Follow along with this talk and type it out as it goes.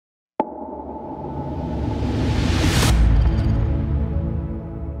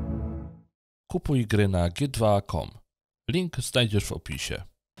kupuj gry na g2.com. Link znajdziesz w opisie.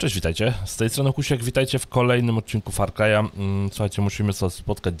 Cześć, witajcie. Z tej strony Husiek, witajcie w kolejnym odcinku Far Cry'a. Słuchajcie, musimy sobie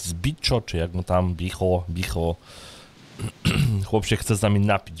spotkać z Bicho, czy jak mu tam, Bicho. Chłop się chce z nami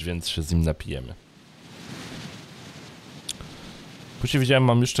napić, więc się z nim napijemy. Później widziałem,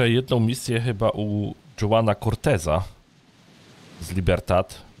 mam jeszcze jedną misję chyba u Joana Corteza z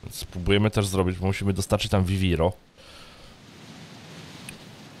Libertad. Spróbujemy też zrobić, bo musimy dostarczyć tam Viviro.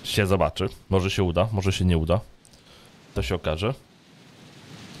 Się zobaczy. Może się uda, może się nie uda. To się okaże.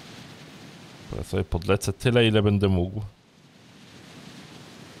 Ja sobie podlecę tyle, ile będę mógł.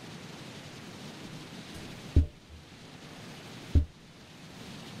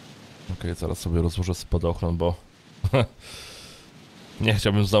 Okej, zaraz sobie rozłożę spadochron, bo nie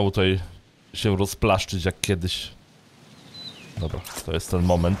chciałbym znowu tutaj się rozplaszczyć jak kiedyś. Dobra, to jest ten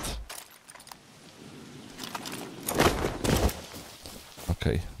moment.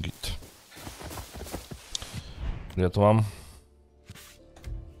 Okej, git. Ja tu mam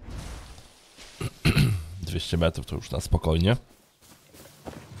 200 metrów, to już na spokojnie.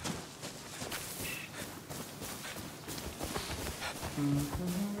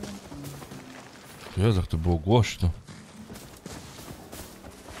 Jezu, jak to było głośno.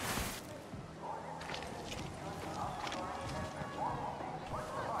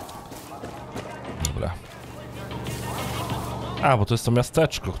 Dobra. A, bo to jest to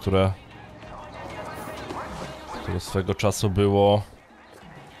miasteczko, które swego czasu było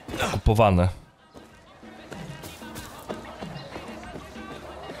okupowane.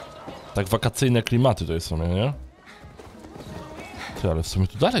 Tak wakacyjne klimaty to są, nie? Ty, ale w sumie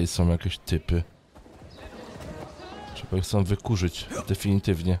tu dalej są jakieś typy. Trzeba ich sam wykurzyć,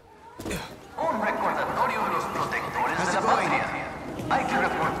 definitywnie.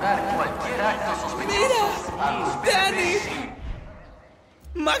 Dani!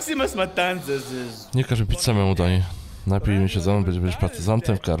 Maximas Matanzas. Nie każ mi pić samemu, Dani. Napijmy się ze mną, będziesz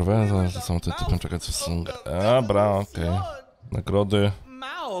partyzantem w karwę. To są te typy, czekaj, co są. Dobra, okej. Nagrody.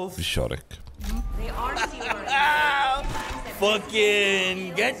 Wisiorek.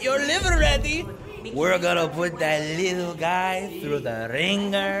 Fucking get your liver ready. We're gonna put that little guy through the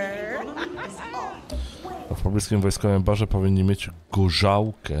ringer. A w pobliskim wojskowym barze powinni mieć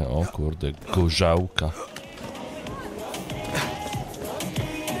gorzałkę. O kurde, gorzałka.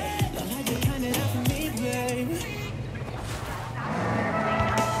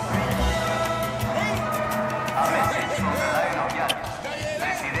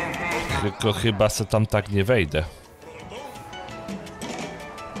 Tylko chyba se tam tak nie wejdę.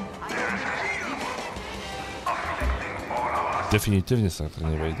 Definitywnie se tak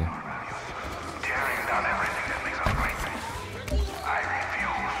nie wejdę.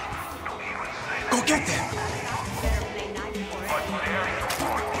 Go get them.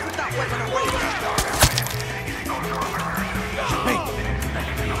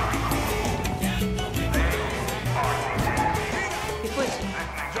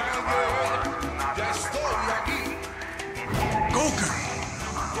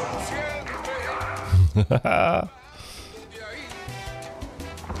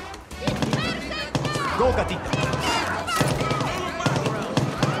 Go, gatita.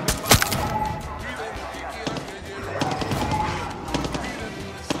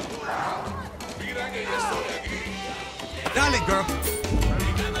 Dale, girl.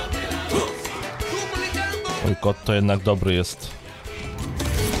 Oj, kot to jednak dobry jest.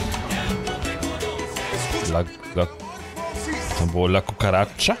 To było la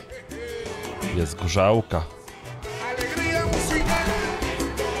cucaracha? Jest gorzałka.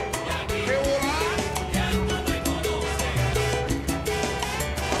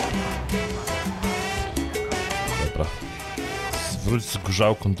 Dobra. Wróć z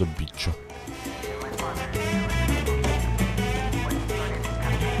gorzałką do bicia.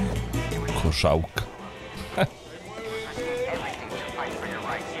 Gorzałka.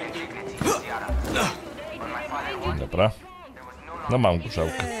 Dobra. No mam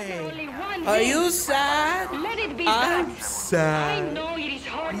gorzałkę. Are you sad? I'm sad.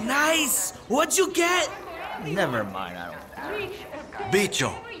 Nice. What'd you get? Never mind. I don't.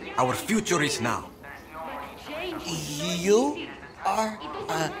 Bicho, our future is now. You are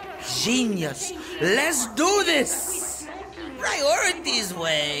a genius. Let's do this. Priorities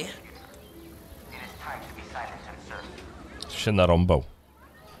way. Się narąbał.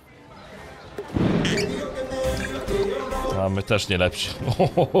 A my też nie lepsi.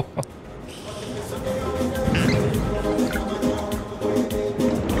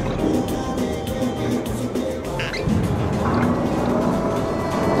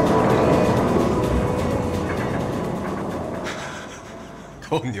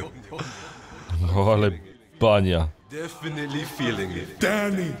 Coño. O, ale bania. Definitely feeling it.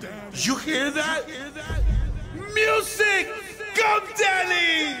 Danny, you hear that? Music! Come,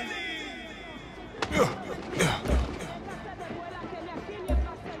 Danny!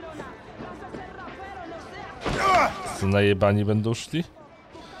 Co najebani będą szli?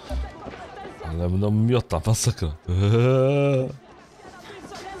 Ale będą miota, masakra.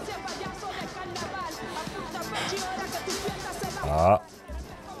 A.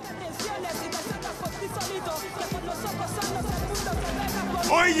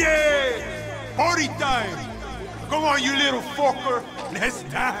 Oye! Party time! Come on, you little fucker! Let's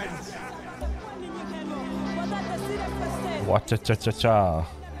dance! Łacia cia cia cia.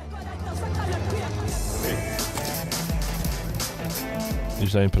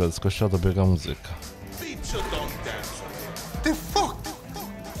 Iść na imprezę, z kościoła dobiega muzyka. The fuck?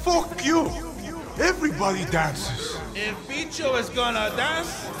 Fuck you! Everybody dances! If Bicho is gonna dance,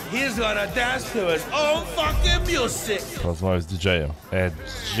 he's gonna dance to his own fucking music. Porozmawiać z DJ-em.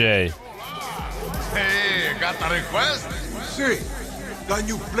 DJ. Hey, got a request? See, can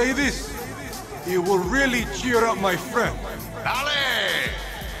you play this? It will really cheer up my friend. Dale!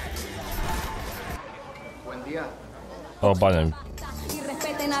 O,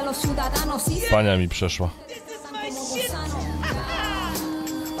 bania mi przeszła.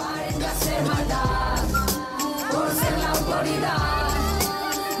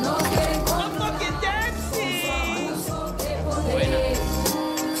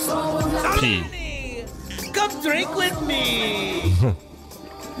 Pi. Come drink with me.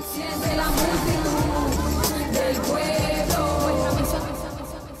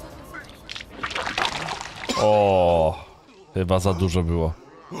 O, chyba za dużo było.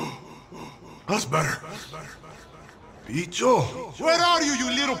 That's better. Bicho, where are you, you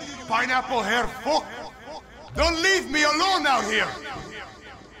little pineapple hair fuck? Don't leave me alone out here.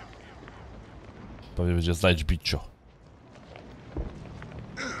 Pewnie będzie znajdź bicio.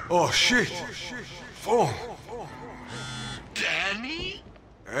 Oh shit. Phone. Danny?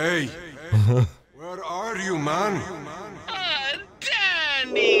 Hey. Where are you, man?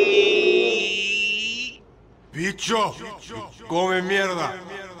 Danny! Bicho, come mierda.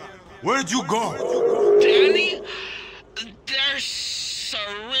 Where'd you go? Danny? There's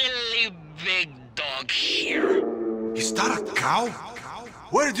a really big dog here. Is that a cow?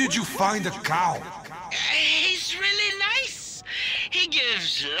 Where did you find a cow? He's really nice. He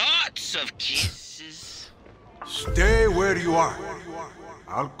gives lots of kisses. Stay where you are.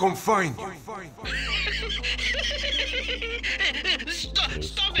 I'll come find you.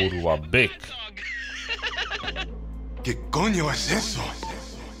 Stop Kurwa, byk. dog. ¿Qué coño es eso?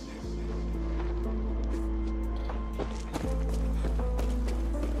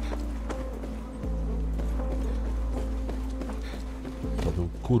 To był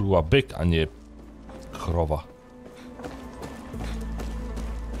kurwa byk, a nie krowa.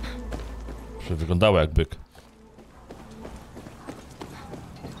 Że wyglądało jak byk.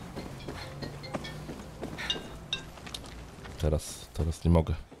 Teraz nie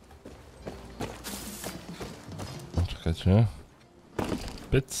mogę. No, czekajcie.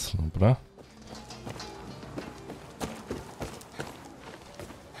 Pyc, dobra.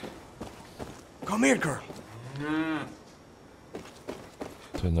 Come here, girl.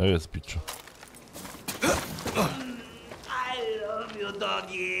 Ty, no jest biczu. I love you,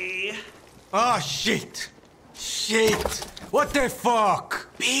 doggy. Ah, shit. Shit. What the fuck?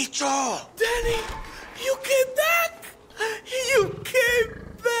 Bicho. Danny, you came back. You came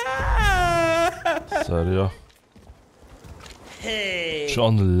back. Serio? Hey. Czy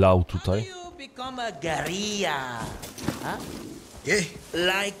on lał How tutaj? you become a guerrilla? Huh? Yeah.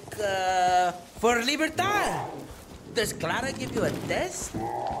 Like, for libertad. Does Clara give you a test?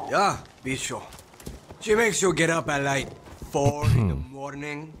 Yeah, Bicho. She makes you get up at like 4 in the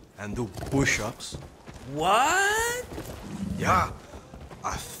morning and do push-ups. What? Yeah,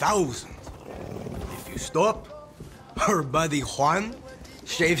 1,000. If you stop, her buddy Juan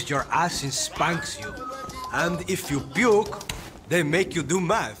shaves your ass and spanks you. And if you puke, they make you do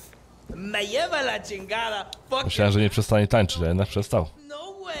math. Me lleva la chingada. Fuck. Myślałem, że nie przestanie tańczyć, a jednak przestał.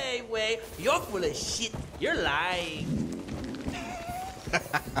 No way. You're full of shit. You're lying.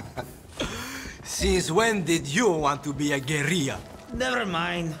 Since when did you want to be a guerrilla? Never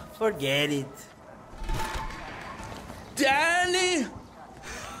mind. Forget it. Danny!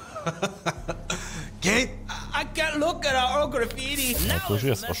 Get I can't look at our old graffiti. No to już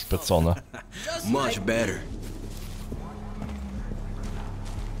jest oszpecone. much better.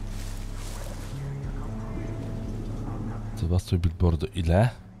 Zobaczcie billboardu. Ile?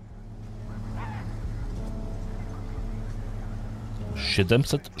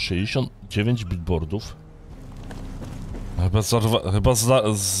 769 billboardów. Chyba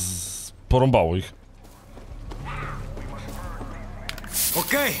porąbało ich.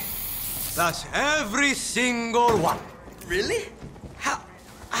 Okay, that's every single one. Really?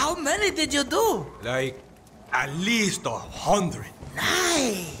 How many did you do? Like, at least 100.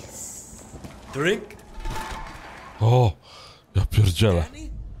 Nice. Drink? O, ja pierdzielę. Danny,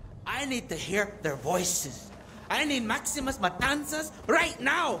 I need to hear their voices. I need Maximus Matanzas right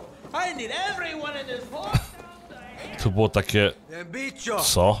now. I need everyone in this whole town. To było takie... Bicho.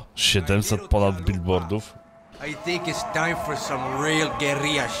 Co? 700 ponad billboardów? I think it's time for some real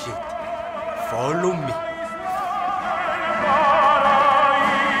guerrilla shit. Follow me.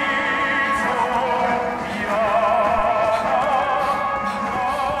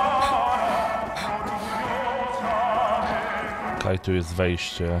 Okej, tu jest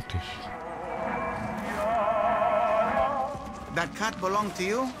wejście jakieś. That cat belong to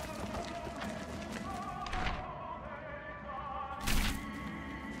you?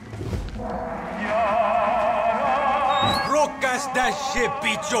 Rocas that shit,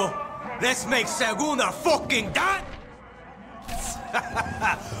 bicho. Let's make segunda fucking dance.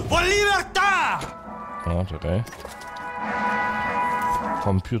 Por libertad! O, czekaj.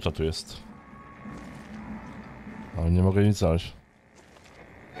 Komputer tu jest. Ale nie mogę nic znaleźć.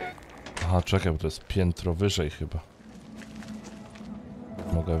 Aha, czekaj, bo to jest piętro wyżej chyba.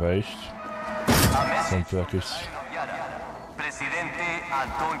 Mogę wejść. Są tu jakieś... Presidente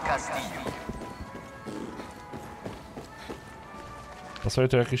Antona Castillo. A sobie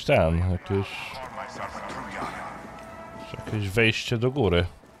to jakiś jakieś wejście do góry.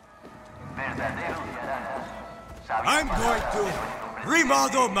 I'm going to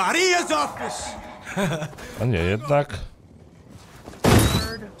remodel Maria's office. A nie, jednak...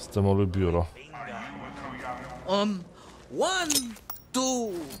 Zdemoluj biuro. 1, 2.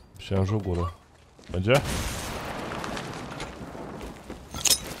 Myślałem, że u góry. Będzie?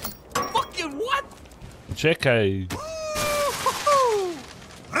 Fucking what? Uciekaj!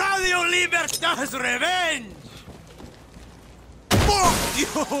 Radio Libertad's revenge. Fuck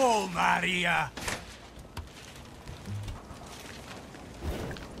you, Maria.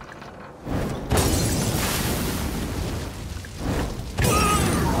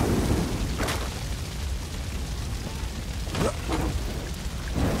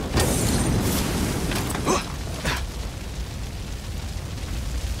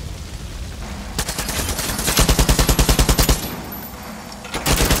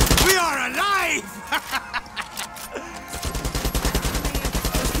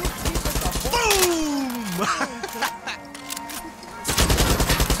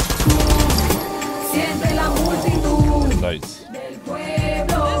 Nice.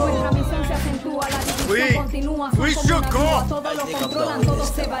 We should go.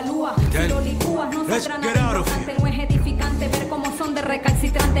 Let's get out of here. No es edificante ver cómo son de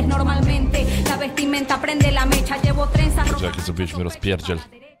recalcitrantes normalmente. La vestimenta prende la mecha, llevo trenzas. Że jaki zrobiliśmy rozpierdziel.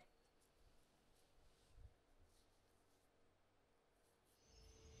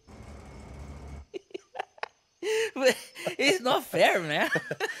 It's not fair, man.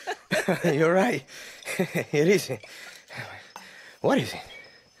 You're right. It isn't. What is it?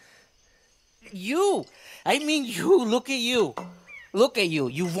 You. I mean you. Look at you. Look at you.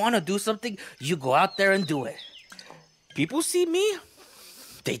 You want to do something, you go out there and do it. People see me,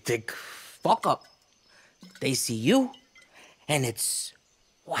 they think, fuck up. They see you, and it's,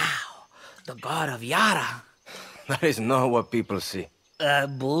 wow, the god of Yara. That is not what people see.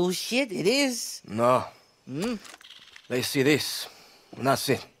 Bullshit, it is. No. They see this, and that's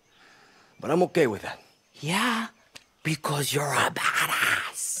it. But I'm okay with that. Yeah, because you're a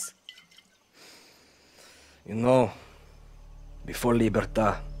badass. You know, before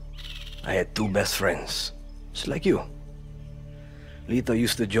Libertad, I had two best friends, just like you. Lito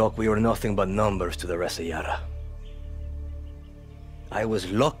used to joke we were nothing but numbers to the rest of Yara. I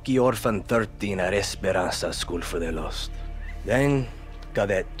was lucky orphan 13 at Esperanza School for the Lost. Then,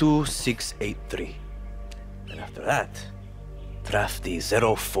 Cadet 2683. And after that, Drafty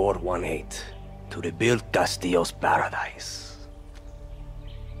 0418 to rebuild Castillo's paradise.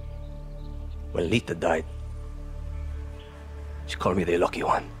 When Lita died, she called me the lucky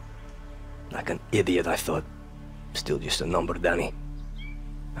one. Like an idiot, I thought. Still just a number, Danny.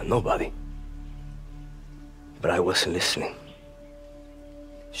 And nobody. But I wasn't listening.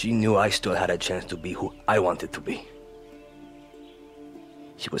 She knew I still had a chance to be who I wanted to be.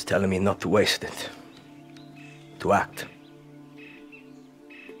 She was telling me not to waste it. To act.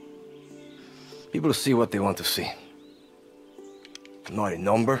 People see what they want to see. Not a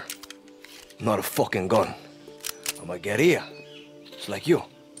number, not a fucking gun. I'm a guerrilla. It's like you.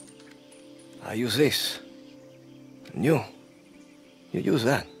 I use this. And you use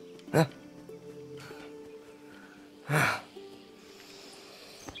that, huh?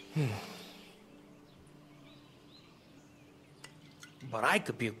 But I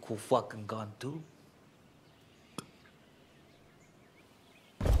could be a cool fucking gun too.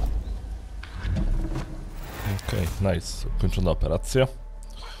 Okej, nice. Ukończona operacja.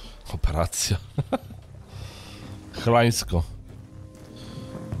 Operacja. Chlańsko.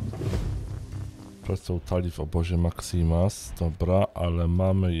 Pracowali w obozie Maximas. Dobra, ale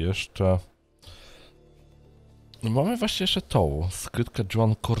mamy jeszcze... No mamy właśnie jeszcze tą skrytkę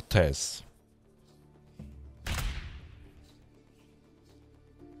Joan Cortez.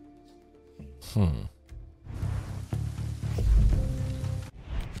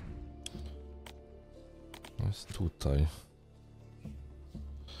 Jest tutaj.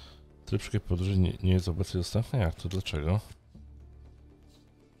 Tryb szybkiej podróży nie jest obecnie dostępny? Jak to? Dlaczego?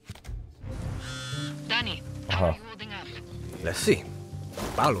 Dani, how are you holding up? Let's see.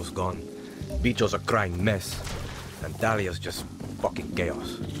 Paolo's gone. Bicho's a crying mess. And Dahlia's just fucking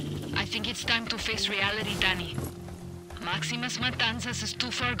chaos. I think it's time to face reality, Dani. Maximus Matanzas is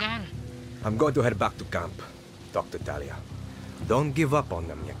too far gone. I'm going to head back to camp. Talk to Dahlia. Don't give up on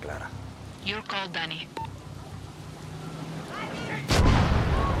them yet, Clara. Your call, Dani.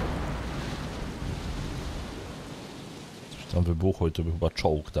 Coś tam wybuchło i to był chyba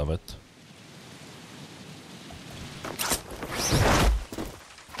czołg nawet.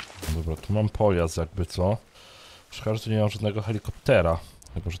 Dobra, tu mam pojazd jakby co. Szkoda, że tu nie mam żadnego helikoptera.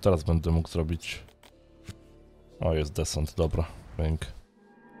 Chyba, że teraz będę mógł zrobić... O, jest desant, dobra. Bęk.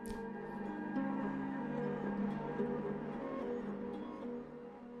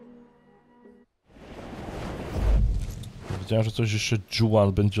 Wiedziałem, że coś jeszcze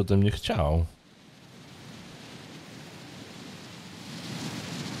Juan będzie ode mnie chciał.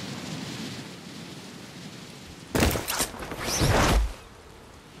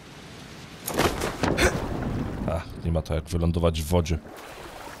 Nie ma to jak wylądować w wodzie.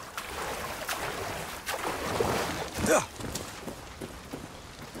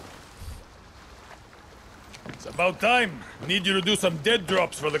 It's about time. Need you to do some dead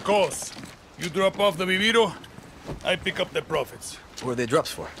drops for the cause. You drop off the viviro, I pick up the profits. What are the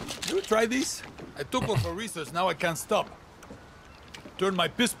drops for? You try these? I took one for research, now I can't stop. Turn my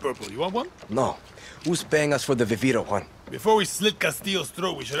piss purple, you want one? No. Who's paying us for the Viviro, Juan? Before we slit Castillo's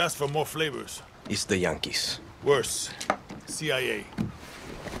throat, we should ask for more flavors. It's the Yankees. Worse. CIA.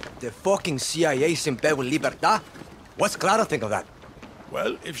 The fucking CIA's in bed with Libertad? What's Clara think of that?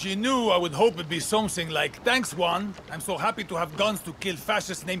 Well, if she knew, I would hope it'd be something like, "Thanks, Juan. I'm so happy to have guns to kill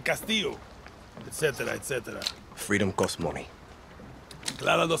fascists named Castillo," etc., etc. Freedom costs money.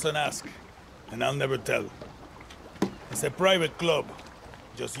 Clara doesn't ask, and I'll never tell. It's a private club.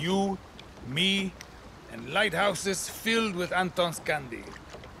 Just you, me, and lighthouses filled with Anton's candy.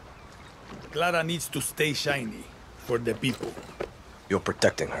 Clara needs to stay shiny for the people. You're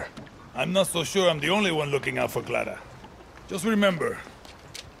protecting her. I'm not so sure I'm the only one looking out for Clara. Just remember,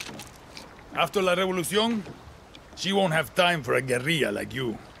 after La Revolución, she won't have time for a guerrilla like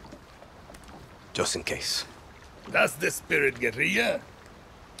you. Just in case. That's the spirit, guerrilla.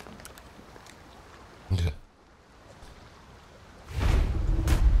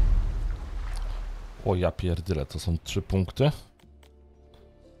 O ja pierdyle, to są 3 punkty.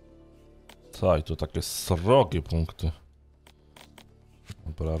 Co, i to takie srogie punkty.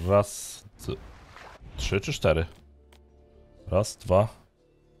 Dobra, raz, 3 czy 4? Raz, 2,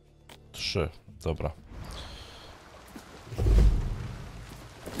 3. Dobra.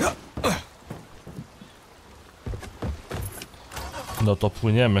 No to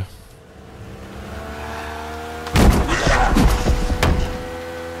płyniemy.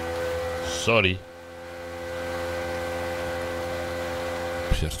 Sorry.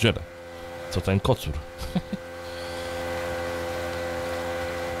 Pierdziele. Co ten kocur?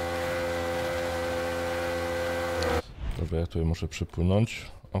 Dobra, ja tutaj muszę przypłynąć.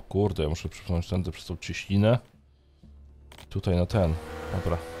 O kurde, ja muszę przypłynąć tędy przez tą cieśninę. Tutaj na ten.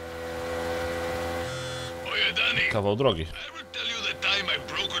 Dobra. Oye, Dani. Kawał drogi. I ever tell you the time I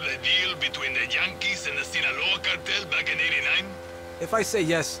brokered a deal between the Yankees and the Sinaloa cartel back in '89? If I say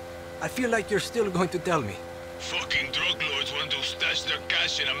yes, I feel like you're still going to tell me. Fucking drug lords want to stash their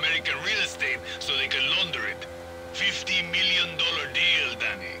cash in American real estate so they can launder it. $50 million deal,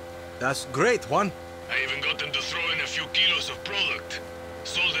 Danny. That's great, Juan. I even got them to throw in a few kilos of product.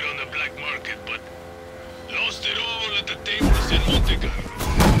 Sold it on the black market, but lost it all at the tables in Monte Carlo.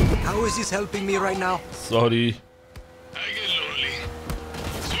 How is this helping me right now? Sorry. I get lonely.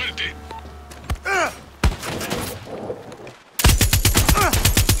 Suerte.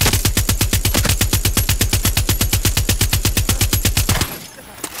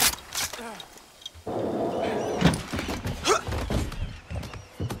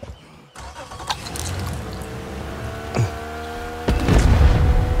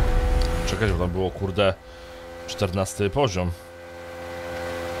 Czekaj, bo tam było, kurde, 14 poziom.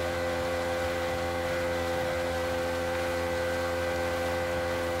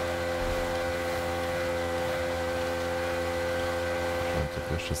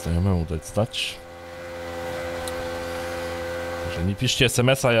 To jeszcze znajomemu dać znać. Że nie piszcie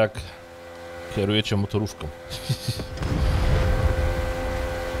SMS-a, jak kierujecie motorówką.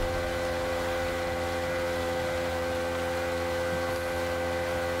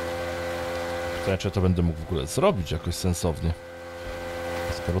 Pytanie, czy ja to będę mógł w ogóle zrobić jakoś sensownie.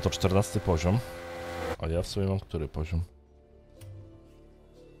 Skoro to 14 poziom. A ja w sumie mam który poziom?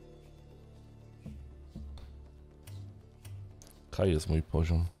 K jest mój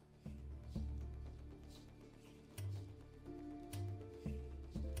poziom.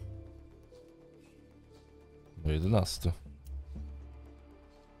 No 11.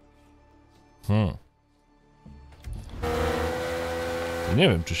 To nie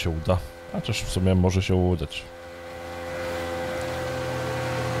wiem, czy się uda. Chociaż w sumie może się udać.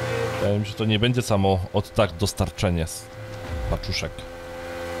 Wydaje mi się, że to nie będzie samo od tak dostarczenie z paczuszek.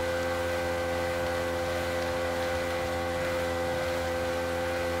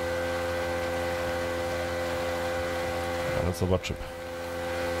 Ale zobaczymy.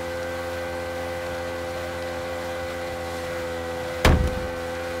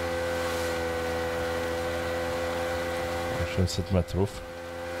 Metrów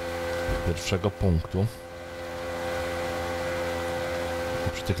do pierwszego punktu.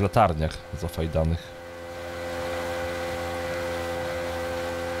 To przy tych latarniach zafajdanych.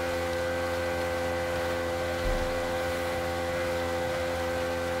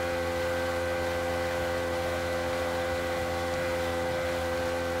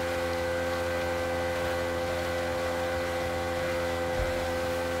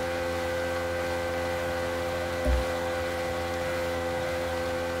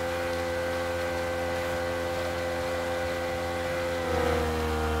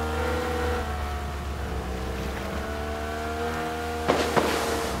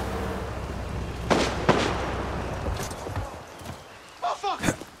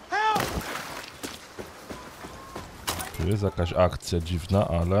 Tu jest jakaś akcja dziwna,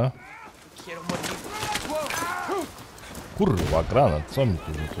 ale... Kurwa, granat, co mi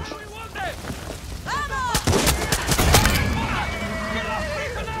tu rzucisz?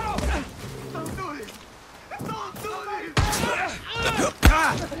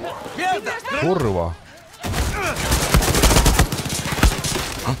 Kurwa.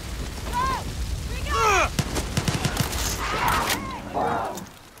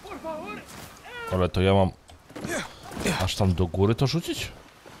 Ale to ja mam... Aż tam do góry to rzucić?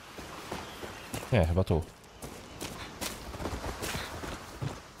 Nie, chyba tu.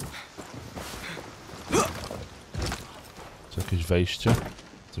 Czy jakieś wejście?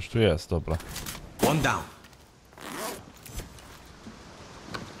 Coś tu jest, dobra. One down.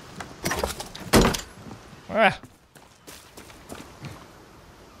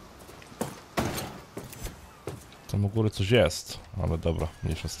 Tam u góry coś jest, ale dobra,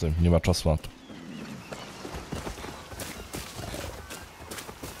 mniejsza z tym, nie ma czasu na to.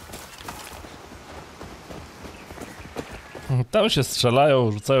 Tam się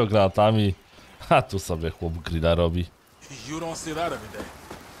strzelają, rzucają granatami, a tu sobie chłop grilla robi.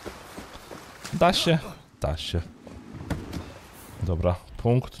 Da się, da się. Dobra,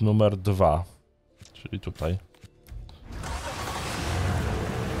 punkt numer 2, czyli tutaj.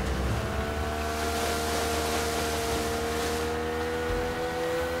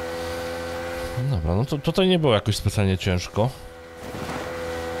 Dobra, no to tutaj nie było jakoś specjalnie ciężko.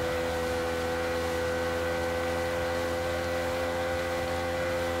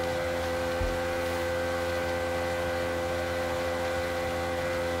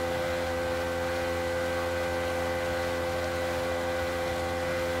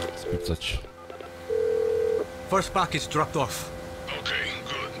 Sprawdzać. First package dropped off. Okay,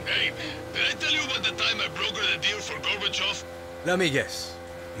 good. Hey, did I tell you about the time I brokered a deal for Gorbachev? Let me guess.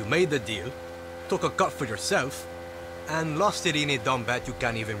 You made the deal, took a cut for yourself, and lost it in a dumb bet you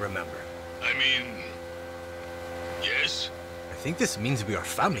can't even remember. I mean... Yes? I think this means we are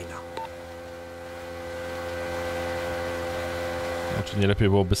family now. Znaczy nie lepiej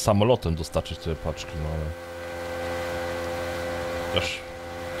byłoby samolotem dostarczyć te paczki, no ale... Też...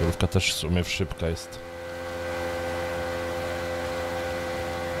 Turówka też w sumie szybka jest.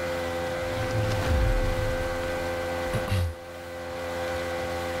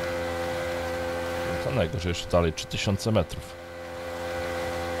 To najgorzej jeszcze dalej, 3000 metrów.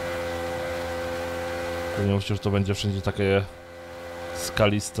 To nie mówcie, że to będzie wszędzie takie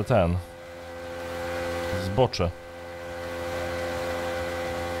skaliste zbocze.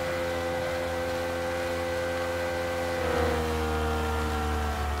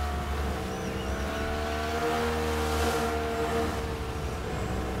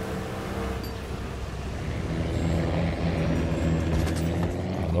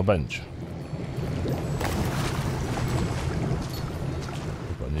 No będzie.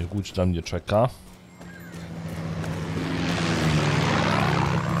 Chyba niech Łódź na mnie czeka.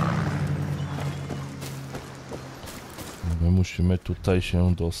 My musimy tutaj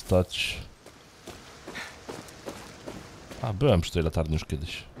się dostać. A, byłem przy tej latarni już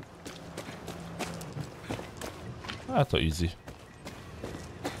kiedyś. A, to easy.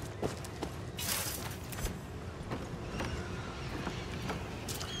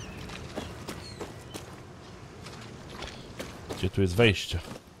 Gdzie tu jest wejście?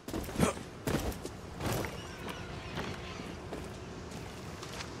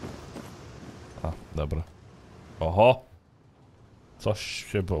 A, dobra. Oho! Coś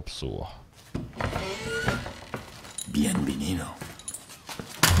się popsuło. Bienvenido.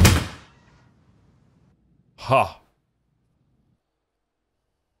 Ha!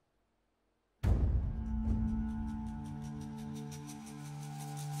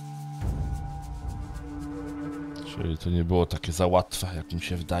 Czyli to nie było takie za łatwe, jak mi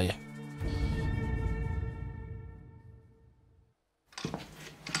się wydaje.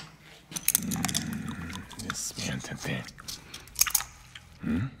 Despiértate.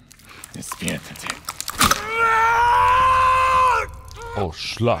 Despiértate. O,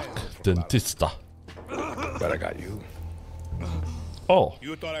 szlak, dentysta. But I got you. O!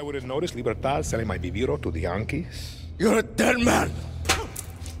 You thought I would have noticed Libertad selling my viviro to the Yankees? You're a dead man!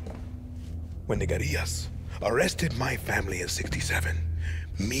 When the guerrillas arrested my family in '67,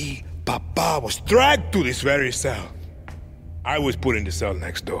 me, Papa, was dragged to this very cell. I was put in the cell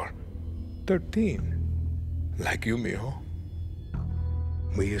next door. 13. Like you, mijo.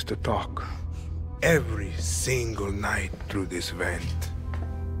 We used to talk every single night through this vent.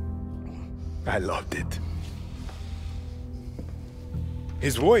 I loved it.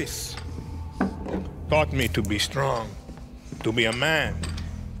 His voice taught me to be strong, to be a man.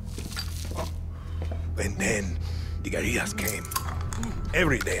 And then the guerrillas came.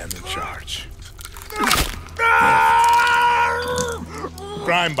 Every day I'm in charge.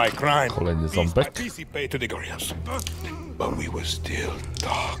 Crime by crime. Kolejny ząbek. Participate to the guerrillas. But we would still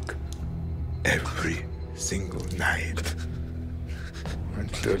talk every single night.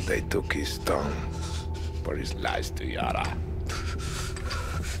 Until they took his tongue for his lies to Yara.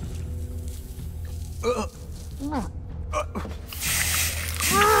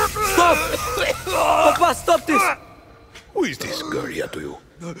 Stop! Papa, stop this! Who is this guerrilla to you?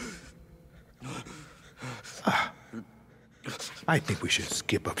 I think we should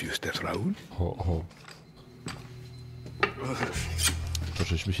skip a few steps, Raúl. O. To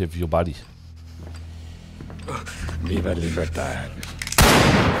żeśmy się wjobali. Viva Libertad.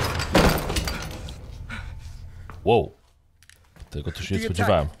 Wow. Tego to się nie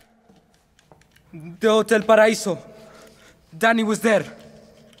spodziewałem. The Hotel Paraíso. Dani was there.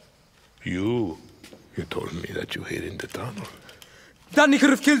 You told me that you hid in the tunnel. Dani could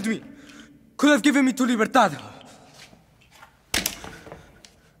have killed me. Could have given me to Libertad.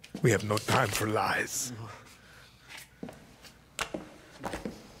 We have no time for lies.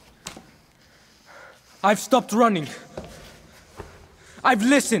 I've stopped running. I've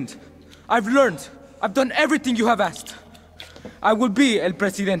listened. I've learned. I've done everything you have asked. I will be el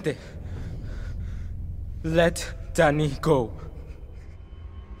Presidente. Let Dani go.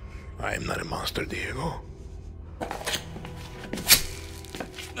 I am not a monster, Diego.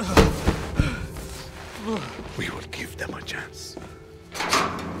 We will give them a chance.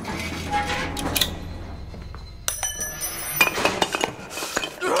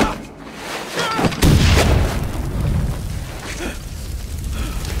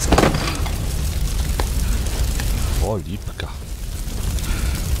 O, lipka.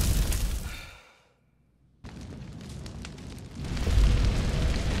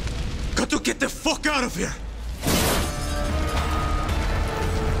 Got to get the fuck out of here!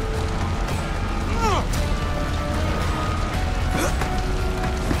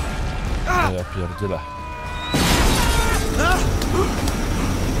 No ja pierdolę.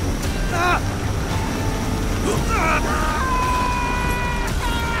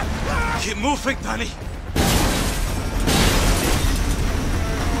 Keep moving, Dani!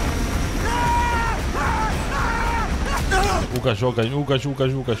 Ugaś ogień, ugaś.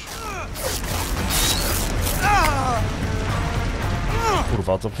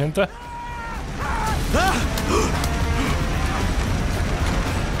 Kurwa, zamknięte?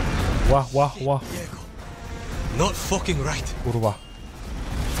 Ła. Not fucking right. Kurwa.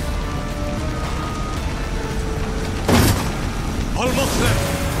 Almost there.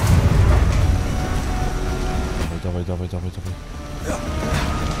 Dawaj.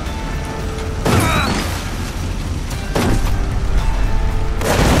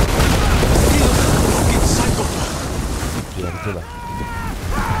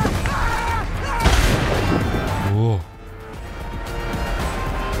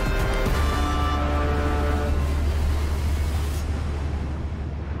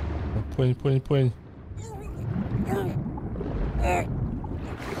 płyń, płyń, płyń.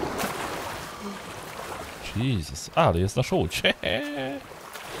 Jezus, ale jest nasza łódź.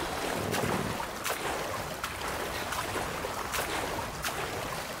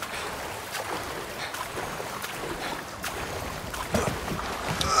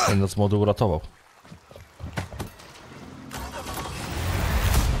 Ten nas młody uratował.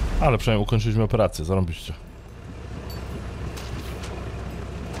 Ale przynajmniej ukończyliśmy operację, zarąbiście.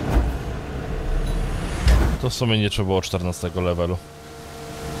 To w sumie nie trzeba było 14 levelu.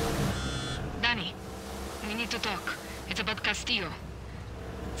 Dani, we need to talk. It's about Castillo.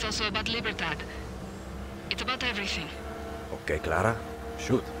 It's also about Libertad. It's about everything. Okay, Clara,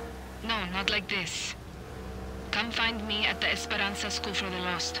 shoot. No, not like this. Come find me at the Esperanza School for the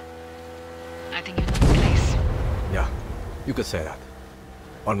Lost. I think you know the place. Yeah, you could say that.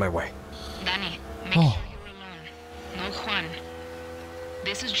 On my way. Dani, make sure you're alone. No Juan.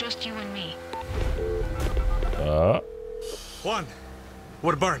 This is just you and me. Juan,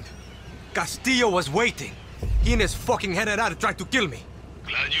 we're burned. Castillo was waiting. He and his fucking general tried to kill me.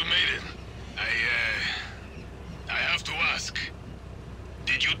 Glad you made it. I have to ask.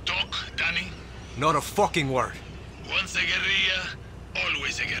 Did you talk, Dani? Not a fucking word. Once a guerrilla,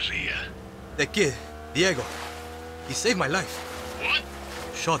 always a guerrilla. The kid, Diego, he saved my life. What?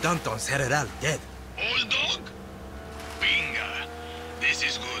 Shot Anton's general dead. Old dog? Binga. This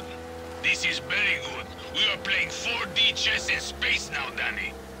is good. This is very good. We are playing 4D chess in space now,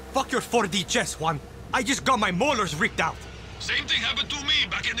 Dani. Fuck your 4D chess, Juan. I just got my molars ripped out. Same thing happened to me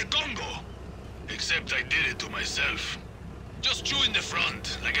back in the Congo. Except I did it to myself. Just chew in the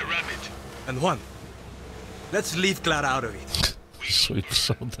front, like a rabbit. And Juan, let's leave Clara out of it. Szuj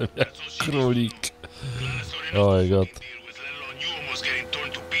przodem jak królik. Oh my god.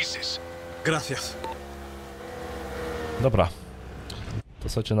 Gracias. Dobra. To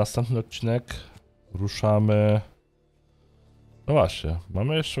słuchajcie, następny odcinek. Ruszamy. No właśnie,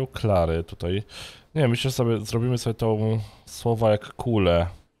 mamy jeszcze u Klary tutaj. Nie, myślę, że sobie zrobimy sobie tą słowa jak kulę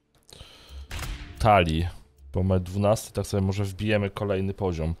talii. Bo mamy 12, tak sobie może wbijemy kolejny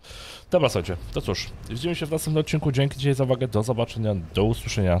poziom. Dobra, słuchajcie, to cóż, widzimy się w następnym odcinku. Dzięki dzisiaj za uwagę, do zobaczenia, do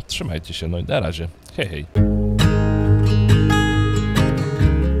usłyszenia. Trzymajcie się, no i na razie. Hej, hej.